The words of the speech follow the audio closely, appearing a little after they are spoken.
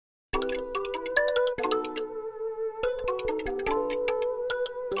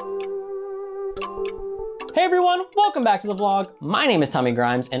Hey everyone, welcome back to the vlog. My name is Tommy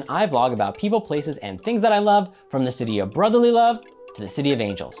Grimes and I vlog about people, places, and things that I love, from the city of brotherly love to the city of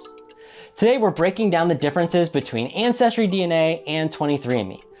angels. Today we're breaking down the differences between Ancestry DNA and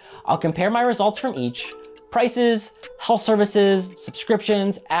 23andMe. I'll compare my results from each, prices, health services,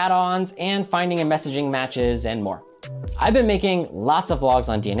 subscriptions, add-ons, and finding and messaging matches, and more. I've been making lots of vlogs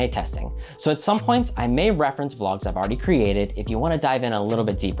on DNA testing, so at some points I may reference vlogs I've already created if you want to dive in a little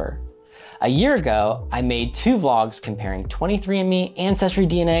bit deeper. A year ago, I made 2 vlogs comparing 23andMe, Ancestry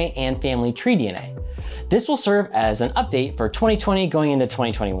DNA, and Family Tree DNA. This will serve as an update for 2020 going into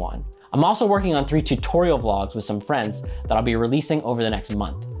 2021. I'm also working on 3 tutorial vlogs with some friends that I'll be releasing over the next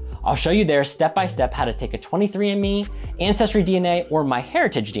month. I'll show you there step-by-step how to take a 23andMe, Ancestry DNA, or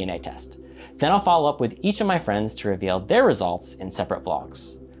MyHeritage DNA test. Then I'll follow up with each of my friends to reveal their results in separate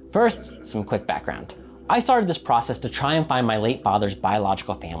vlogs. First, some quick background. I started this process to try and find my late father's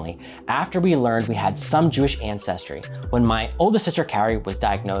biological family after we learned we had some Jewish ancestry when my oldest sister Carrie was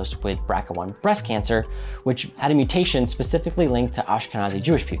diagnosed with BRCA1 breast cancer, which had a mutation specifically linked to Ashkenazi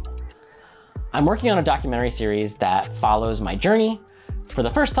Jewish people. I'm working on a documentary series that follows my journey. For the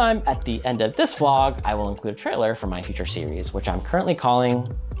first time, at the end of this vlog, I will include a trailer for my future series, which I'm currently calling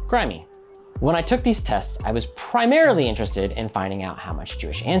GRIMEY. When I took these tests, I was primarily interested in finding out how much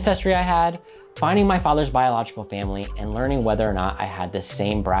Jewish ancestry I had, finding my father's biological family, and learning whether or not I had the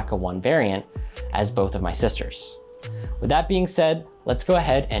same BRCA1 variant as both of my sisters. With that being said, let's go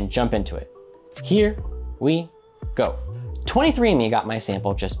ahead and jump into it. Here we go. 23andMe got my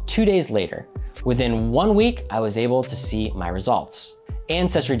sample just 2 days later. Within 1 week, I was able to see my results.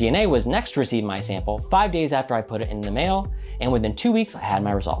 Ancestry DNA was next to receive my sample 5 days after I put it in the mail, and within 2 weeks, I had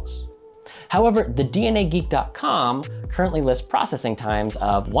my results. However, the DNAgeek.com currently lists processing times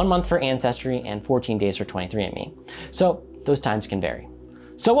of 1 month for Ancestry and 14 days for 23andMe. So those times can vary.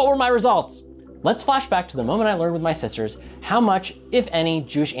 So what were my results? Let's flash back to the moment I learned with my sisters how much, if any,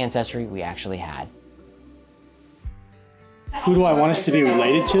 Jewish ancestry we actually had. Who do I want us to be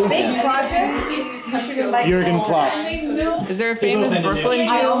related to? Big projects. Jurgen Klopp. Is there a famous Brooklyn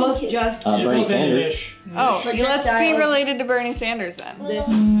Jew? I almost just. Bernie Sanders. Oh, let's be related to Bernie Sanders then.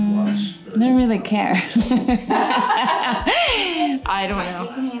 I don't really care. I don't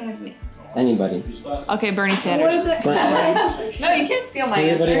know. Anybody. Okay, Bernie Sanders. No, you can't steal my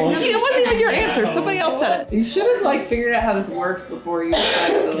answer. It wasn't even your answer. Somebody else said it. You should have figured out how this works before you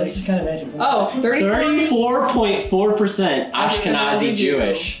decided. This is kind of magic. Oh, 34.4% Ashkenazi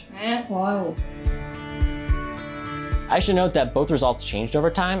Jewish. Wow. I should note that both results changed over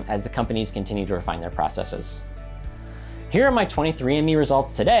time as the companies continue to refine their processes. Here are my 23andMe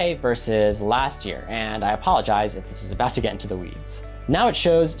results today versus last year, and I apologize if this is about to get into the weeds. Now it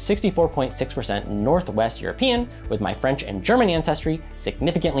shows 64.6% Northwest European, with my French and German ancestry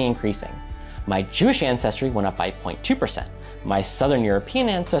significantly increasing. My Jewish ancestry went up by 0.2%. My Southern European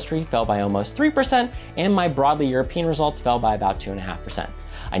ancestry fell by almost 3%, and my broadly European results fell by about 2.5%.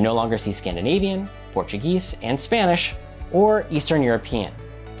 I no longer see Scandinavian, Portuguese, and Spanish, or Eastern European.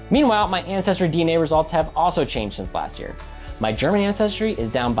 Meanwhile, my Ancestry DNA results have also changed since last year. My German ancestry is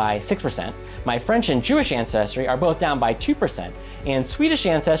down by 6%, my French and Jewish ancestry are both down by 2%, and Swedish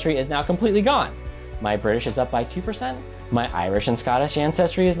ancestry is now completely gone. My British is up by 2%, my Irish and Scottish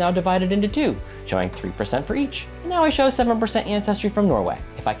ancestry is now divided into 2, showing 3% for each. Now I show 7% ancestry from Norway.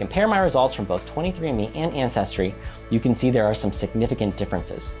 If I compare my results from both 23andMe and Ancestry, you can see there are some significant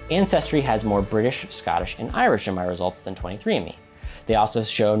differences. Ancestry has more British, Scottish, and Irish in my results than 23andMe. They also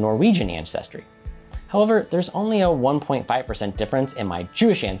show Norwegian ancestry. However, there's only a 1.5% difference in my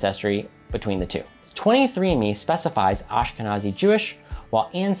Jewish ancestry between the two. 23andMe specifies Ashkenazi Jewish, while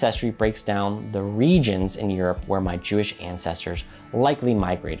Ancestry breaks down the regions in Europe where my Jewish ancestors likely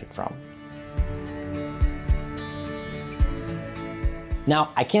migrated from. Now,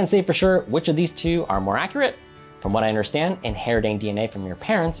 I can't say for sure which of these two are more accurate. From what I understand, inheriting DNA from your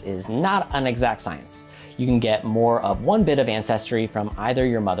parents is not an exact science. You can get more of one bit of ancestry from either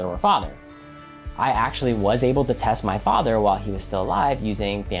your mother or father. I actually was able to test my father while he was still alive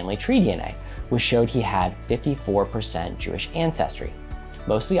using Family Tree DNA, which showed he had 54% Jewish ancestry,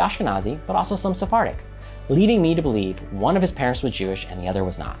 mostly Ashkenazi, but also some Sephardic, leading me to believe one of his parents was Jewish and the other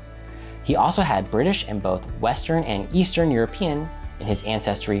was not. He also had British and both Western and Eastern European in his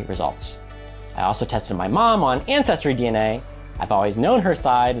ancestry results. I also tested my mom on Ancestry DNA. I've always known her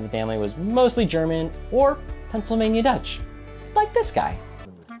side of the family was mostly German or Pennsylvania Dutch, like this guy.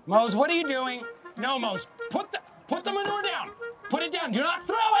 Mose, what are you doing? No, Mose, put the manure down. Put it down, do not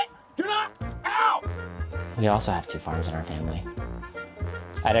throw it. Do not, ow! We also have 2 farms in our family.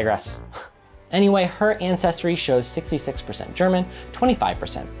 I digress. Anyway, her ancestry shows 66% German,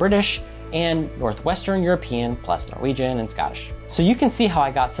 25% British, and Northwestern European plus Norwegian and Scottish. So you can see how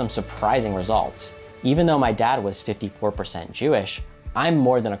I got some surprising results. Even though my dad was 54% Jewish, I'm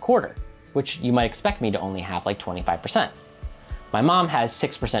more than a quarter, which you might expect me to only have like 25%. My mom has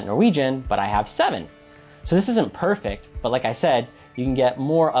 6% Norwegian, but I have 7%. So this isn't perfect, but like I said, you can get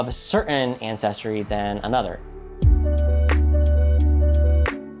more of a certain ancestry than another.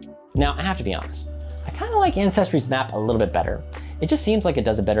 Now, I have to be honest, I kind of like Ancestry's map a little bit better. It just seems like it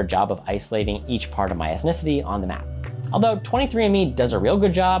does a better job of isolating each part of my ethnicity on the map. Although 23andMe does a real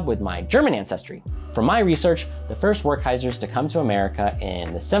good job with my German ancestry. From my research, the first Werkheisers to come to America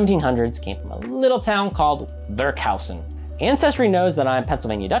in the 1700s came from a little town called Werkhausen. Ancestry knows that I'm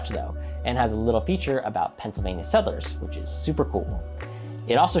Pennsylvania Dutch though, and has a little feature about Pennsylvania settlers, which is super cool.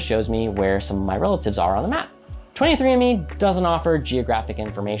 It also shows me where some of my relatives are on the map. 23andMe doesn't offer geographic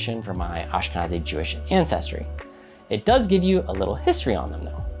information for my Ashkenazi Jewish ancestry. It does give you a little history on them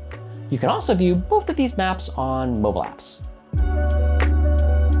though. You can also view both of these maps on mobile apps.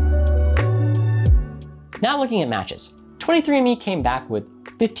 Now looking at matches, 23andMe came back with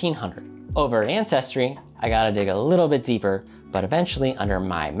 1,500. Over at Ancestry, I gotta dig a little bit deeper, but eventually under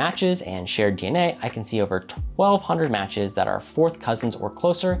my matches and shared DNA, I can see over 1,200 matches that are fourth cousins or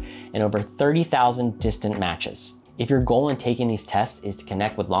closer and over 30,000 distant matches. If your goal in taking these tests is to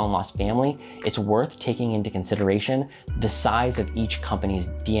connect with long lost family, it's worth taking into consideration the size of each company's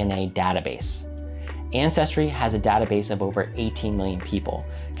DNA database. Ancestry has a database of over 18 million people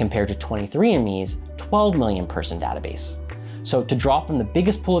compared to 23andMe's 12 million person database. So to draw from the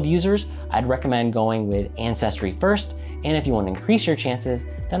biggest pool of users, I'd recommend going with Ancestry first, and if you want to increase your chances,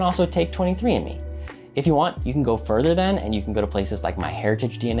 then also take 23andMe. If you want, you can go further then, and you can go to places like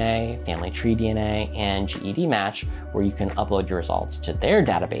MyHeritage DNA, Family Tree DNA, and GED Match, where you can upload your results to their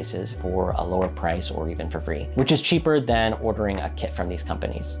databases for a lower price or even for free, which is cheaper than ordering a kit from these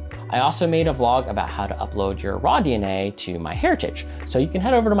companies. I also made a vlog about how to upload your raw DNA to MyHeritage, so you can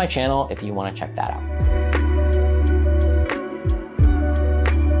head over to my channel if you want to check that out.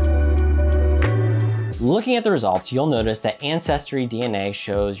 Looking at the results, you'll notice that Ancestry DNA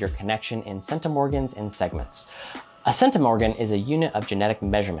shows your connection in centimorgans and segments. A centimorgan is a unit of genetic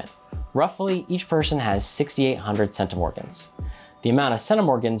measurement. Roughly, each person has 6,800 centimorgans. The amount of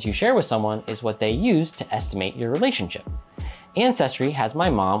centimorgans you share with someone is what they use to estimate your relationship. Ancestry has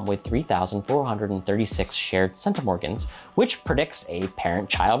my mom with 3,436 shared centimorgans, which predicts a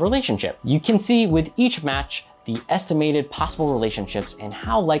parent-child relationship. You can see with each match the estimated possible relationships and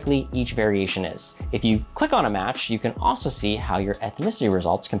how likely each variation is. If you click on a match, you can also see how your ethnicity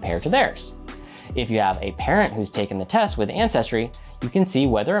results compare to theirs. If you have a parent who's taken the test with Ancestry, you can see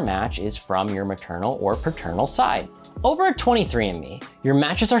whether a match is from your maternal or paternal side. Over at 23andMe, your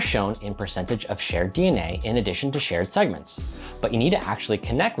matches are shown in percentage of shared DNA in addition to shared segments, but you need to actually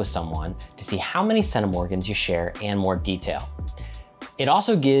connect with someone to see how many centimorgans you share and more detail. It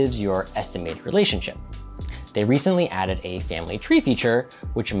also gives your estimated relationship. They recently added a family tree feature,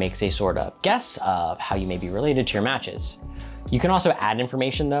 which makes a sort of guess of how you may be related to your matches. You can also add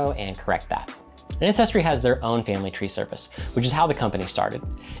information though and correct that. Ancestry has their own family tree service, which is how the company started.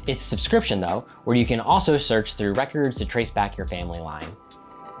 It's a subscription though, where you can also search through records to trace back your family line.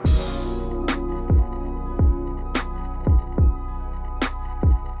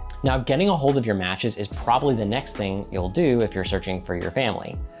 Now, getting a hold of your matches is probably the next thing you'll do if you're searching for your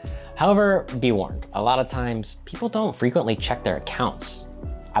family. However, be warned, a lot of times people don't frequently check their accounts.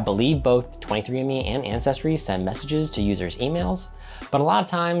 I believe both 23andMe and Ancestry send messages to users' emails, but a lot of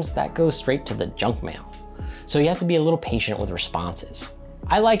times that goes straight to the junk mail. So you have to be a little patient with responses.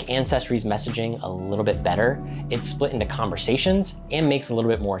 I like Ancestry's messaging a little bit better. It's split into conversations and makes a little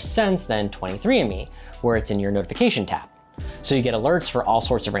bit more sense than 23andMe, where it's in your notification tab. So you get alerts for all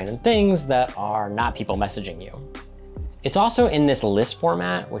sorts of random things that are not people messaging you. It's also in this list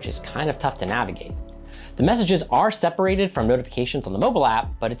format, which is kind of tough to navigate. The messages are separated from notifications on the mobile app,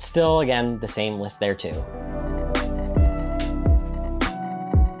 but it's still, again, the same list there too.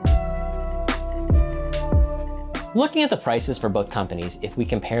 Looking at the prices for both companies, if we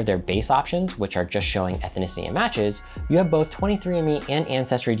compare their base options, which are just showing ethnicity and matches, you have both 23andMe and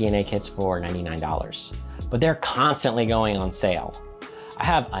Ancestry DNA kits for $99, but they're constantly going on sale. I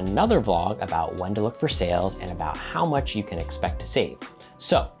have another vlog about when to look for sales and about how much you can expect to save.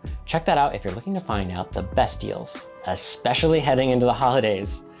 So check that out if you're looking to find out the best deals, especially heading into the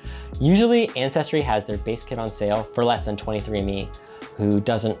holidays. Usually Ancestry has their base kit on sale for less than 23andMe, who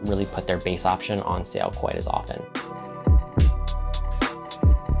doesn't really put their base option on sale quite as often.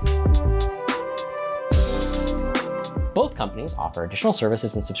 Both companies offer additional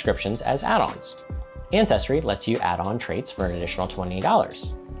services and subscriptions as add-ons. Ancestry lets you add on traits for an additional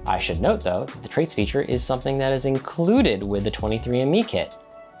 $28. I should note though, that the traits feature is something that is included with the 23andMe kit.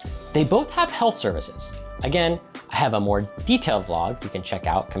 They both have health services. Again, I have a more detailed vlog you can check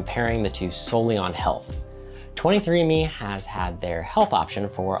out comparing the two solely on health. 23andMe has had their health option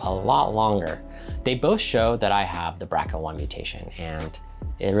for a lot longer. They both show that I have the BRCA1 mutation, and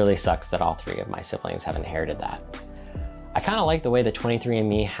it really sucks that all 3 of my siblings have inherited that. I kind of like the way that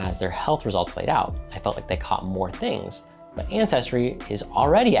 23andMe has their health results laid out. I felt like they caught more things, but Ancestry is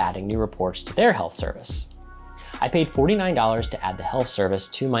already adding new reports to their health service. I paid $49 to add the health service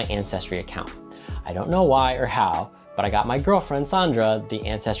to my Ancestry account. I don't know why or how, but I got my girlfriend Sandra the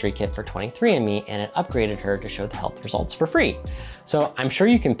Ancestry kit for 23andMe, and it upgraded her to show the health results for free. So I'm sure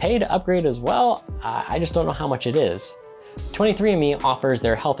you can pay to upgrade as well. I just don't know how much it is. 23andMe offers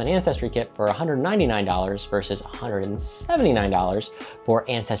their health and Ancestry kit for $199 versus $179 for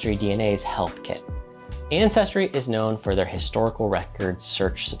Ancestry DNA's health kit. Ancestry is known for their historical records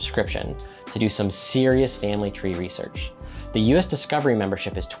search subscription to do some serious family tree research. The US Discovery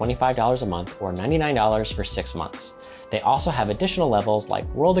membership is $25 a month or $99 for 6 months. They also have additional levels like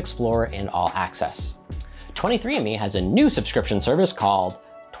World Explorer and All Access. 23andMe has a new subscription service called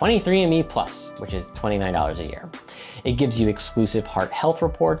 23andMe Plus, which is $29 a year. It gives you exclusive heart health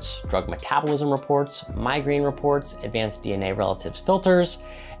reports, drug metabolism reports, migraine reports, advanced DNA relatives filters,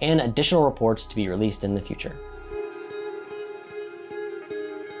 and additional reports to be released in the future.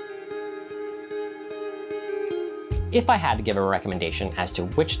 If I had to give a recommendation as to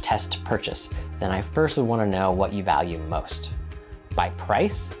which test to purchase, then I first would want to know what you value most. By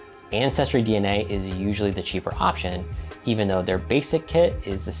price, Ancestry DNA is usually the cheaper option, even though their basic kit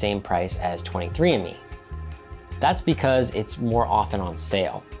is the same price as 23andMe. That's because it's more often on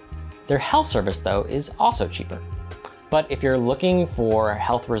sale. Their health service though is also cheaper. But if you're looking for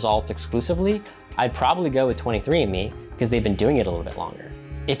health results exclusively, I'd probably go with 23andMe because they've been doing it a little bit longer.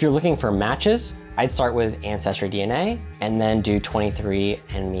 If you're looking for matches, I'd start with Ancestry DNA and then do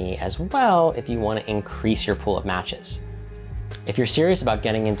 23andMe as well if you want to increase your pool of matches. If you're serious about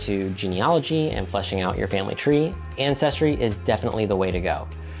getting into genealogy and fleshing out your family tree, Ancestry is definitely the way to go.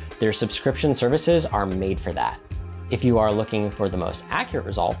 Their subscription services are made for that. If you are looking for the most accurate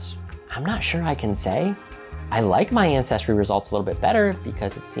results, I'm not sure I can say. I like my Ancestry results a little bit better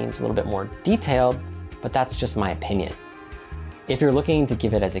because it seems a little bit more detailed, but that's just my opinion. If you're looking to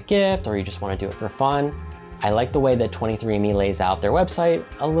give it as a gift or you just want to do it for fun, I like the way that 23andMe lays out their website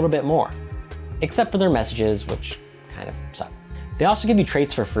a little bit more, except for their messages, which kind of suck. They also give you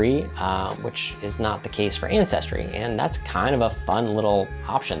traits for free, which is not the case for Ancestry, and that's kind of a fun little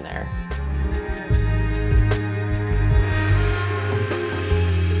option there.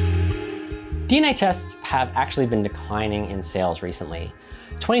 DNA tests have actually been declining in sales recently.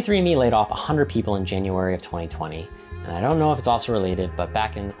 23andMe laid off 100 people in January of 2020, and I don't know if it's also related, but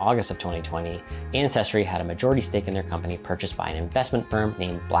back in August of 2020, Ancestry had a majority stake in their company purchased by an investment firm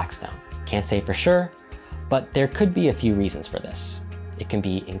named Blackstone. Can't say for sure, but there could be a few reasons for this. It can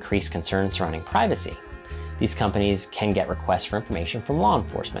be increased concerns surrounding privacy. These companies can get requests for information from law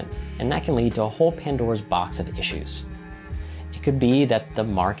enforcement, and that can lead to a whole Pandora's box of issues. It could be that the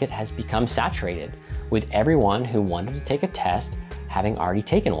market has become saturated, with everyone who wanted to take a test having already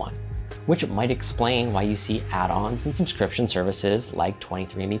taken one, which might explain why you see add-ons and subscription services like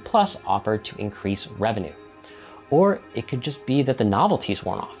 23andMe Plus offered to increase revenue. Or it could just be that the novelty's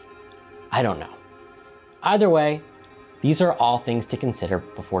worn off. I don't know. Either way, these are all things to consider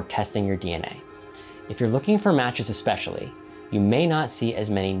before testing your DNA. If you're looking for matches especially, you may not see as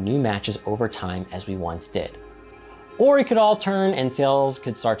many new matches over time as we once did. Or it could all turn and sales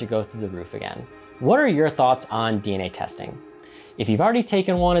could start to go through the roof again. What are your thoughts on DNA testing? If you've already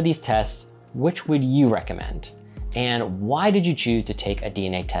taken one of these tests, which would you recommend? And why did you choose to take a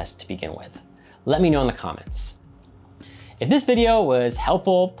DNA test to begin with? Let me know in the comments. If this video was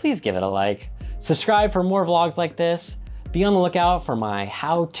helpful, please give it a like. Subscribe for more vlogs like this. Be on the lookout for my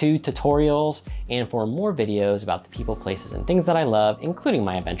how-to tutorials and for more videos about the people, places, and things that I love, including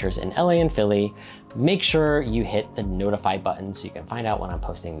my adventures in LA and Philly. Make sure you hit the notify button so you can find out when I'm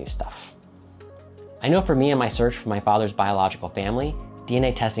posting new stuff. I know for me in my search for my father's biological family,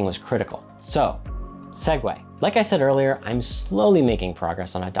 DNA testing was critical. So, segue. Like I said earlier, I'm slowly making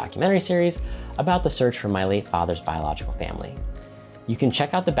progress on a documentary series about the search for my late father's biological family. You can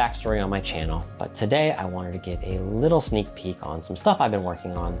check out the backstory on my channel, but today I wanted to give a little sneak peek on some stuff I've been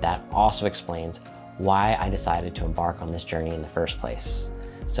working on that also explains why I decided to embark on this journey in the first place.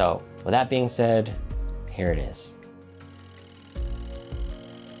 So with that being said, here it is.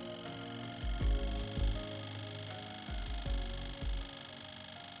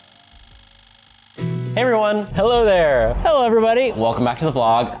 Hey everyone, hello there. Hello everybody, welcome back to the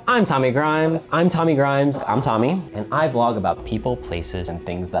vlog. I'm Tommy Grimes. I'm Tommy, and I vlog about people, places, and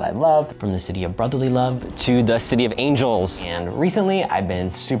things that I love, from the city of brotherly love to the city of angels. And recently, I've been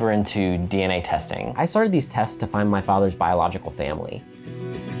super into DNA testing. I started these tests to find my father's biological family.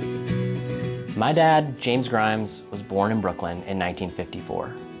 My dad, James Grimes, was born in Brooklyn in 1954.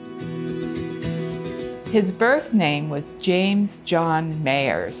 His birth name was James John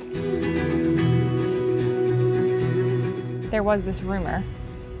Mayers. There was this rumor.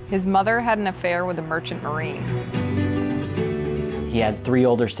 His mother had an affair with a merchant marine. He had 3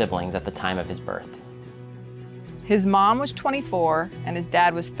 older siblings at the time of his birth. His mom was 24 and his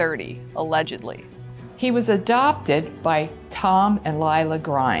dad was 30, allegedly. He was adopted by Tom and Lila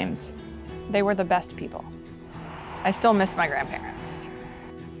Grimes. They were the best people. I still miss my grandparents.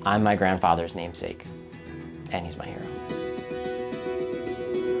 I'm my grandfather's namesake, and he's my hero.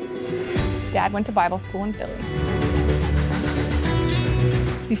 Dad went to Bible school in Philly.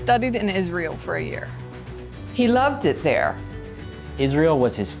 He studied in Israel for a year. He loved it there. Israel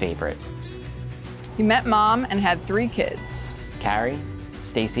was his favorite. He met Mom and had 3 kids. Carrie,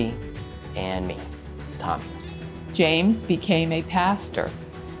 Stacy, and me, Tommy. James became a pastor.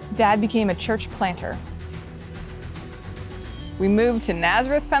 Dad became a church planter. We moved to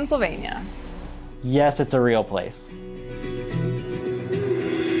Nazareth, Pennsylvania. Yes, it's a real place.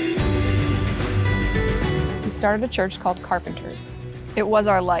 We started a church called Carpenters. It was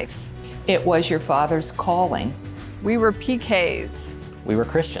our life. It was your father's calling. We were PKs. We were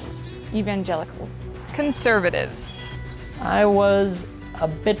Christians. Evangelicals. Conservatives. I was a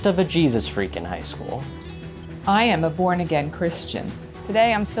bit of a Jesus freak in high school. I am a born-again Christian.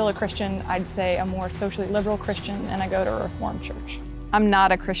 Today, I'm still a Christian. I'd say a more socially liberal Christian, and I go to a Reformed church. I'm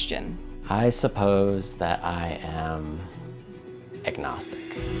not a Christian. I suppose that I am agnostic.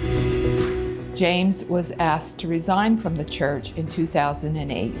 James was asked to resign from the church in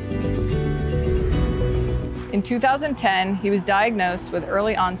 2008. In 2010, he was diagnosed with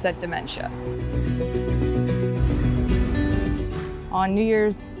early onset dementia. On New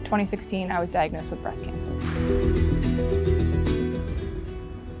Year's 2016, I was diagnosed with breast cancer.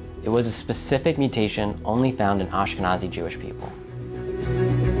 It was a specific mutation only found in Ashkenazi Jewish people.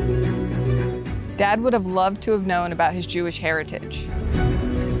 Dad would have loved to have known about his Jewish heritage.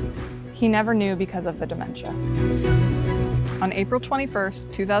 He never knew because of the dementia. On April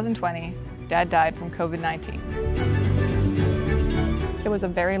 21st, 2020, Dad died from COVID-19. It was a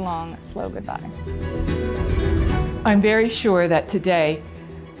very long, slow goodbye. I'm very sure that today,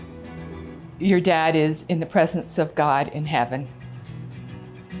 your dad is in the presence of God in heaven.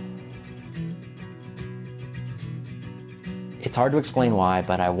 It's hard to explain why,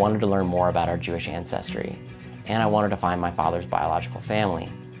 but I wanted to learn more about our Jewish ancestry, and I wanted to find my father's biological family.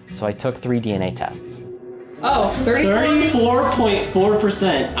 So I took 3 DNA tests. Oh,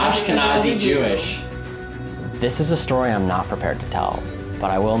 34.4% Ashkenazi Jewish. This is a story I'm not prepared to tell,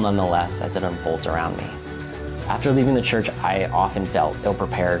 but I will nonetheless as it unfolds around me. After leaving the church, I often felt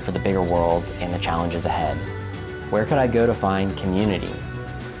ill-prepared for the bigger world and the challenges ahead. Where could I go to find community,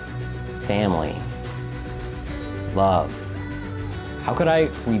 family, love? How could I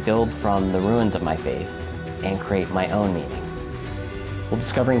rebuild from the ruins of my faith and create my own meaning? Will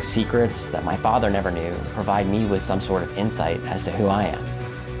discovering secrets that my father never knew provide me with some sort of insight as to who I am?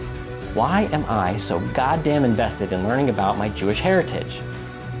 Why am I so goddamn invested in learning about my Jewish heritage?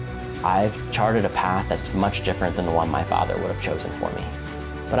 I've charted a path that's much different than the one my father would have chosen for me.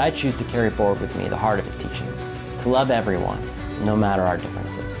 But I choose to carry forward with me the heart of his teachings, to love everyone, no matter our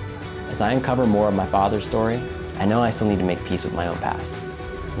differences. As I uncover more of my father's story, I know I still need to make peace with my own past.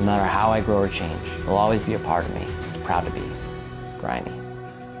 No matter how I grow or change, it will always be a part of me that's proud to be grimy.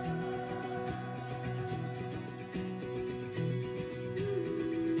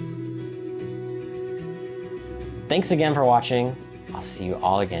 Thanks again for watching. I'll see you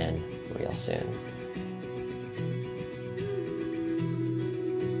all again real soon.